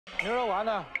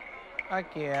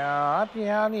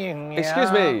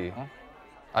Excuse me.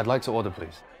 I'd like to order,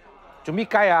 please. 做咩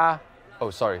雞啊 Oh,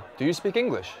 sorry. Do you speak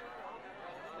English?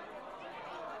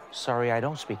 ？Sorry, I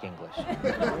don't speak English.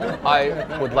 I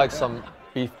would like some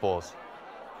beef balls.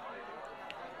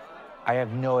 I have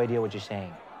no idea what you're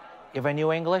saying. If I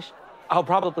knew English, I'll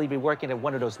probably be working at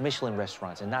one of those Michelin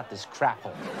restaurants and not this crap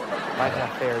hole. Life's not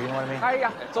fair, you know what I mean? 係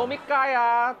啊，做咩雞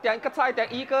啊？點個菜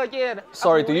點一個月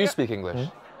Sorry, do you speak English?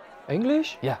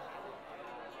 English? Yeah.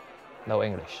 No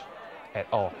English at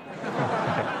all.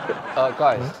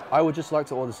 Guys, I would just like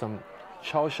to order some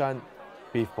Chaoshan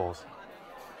beef balls.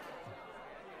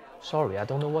 Sorry, I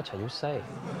don't know what you say.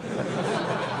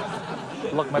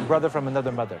 Look, my brother from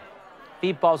another mother.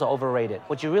 Beef balls are overrated.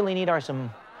 What you really need are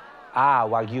some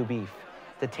Wagyu beef.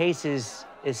 The taste is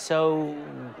so.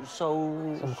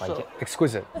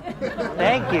 Exquisite.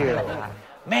 Thank you.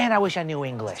 Man, I wish I knew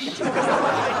English.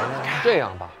 这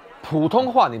样吧，普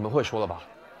通话你们会说了吧？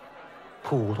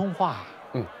普通话，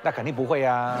那肯定不會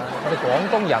啊。我哋廣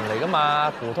東人嚟噶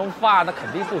嘛，普通話那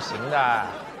肯定不行的。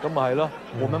咁咪係咯，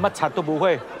我們乜柒都不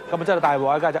會，咁咪真係大鑊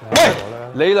啊家姐。喂，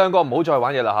你兩個唔好再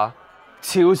玩嘢啦嚇！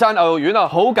潮汕牛肉丸啊，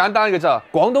好簡單嘅咋，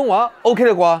廣東話 OK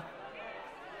啦啩？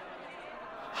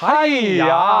係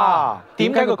呀，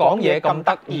點解佢講嘢咁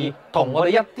得意，同我哋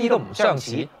一啲都唔相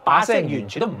似，把聲完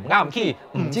全都唔啱 key，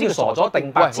唔知佢傻咗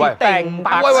定白痴定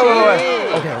白痴。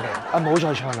喂 ，OK， 啊唔好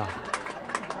再唱啦。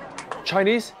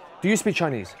Chinese? Do you speak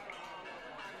Chinese?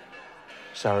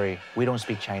 Sorry, we don't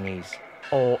speak Chinese.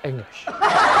 Or English.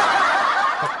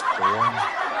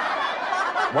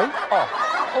 喂，哦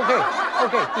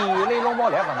 ，OK，啲呢窿魔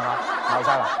嚟一份係嘛？冇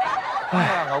晒啦。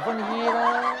牛歡喜啦，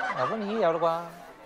牛歡喜有啦啩。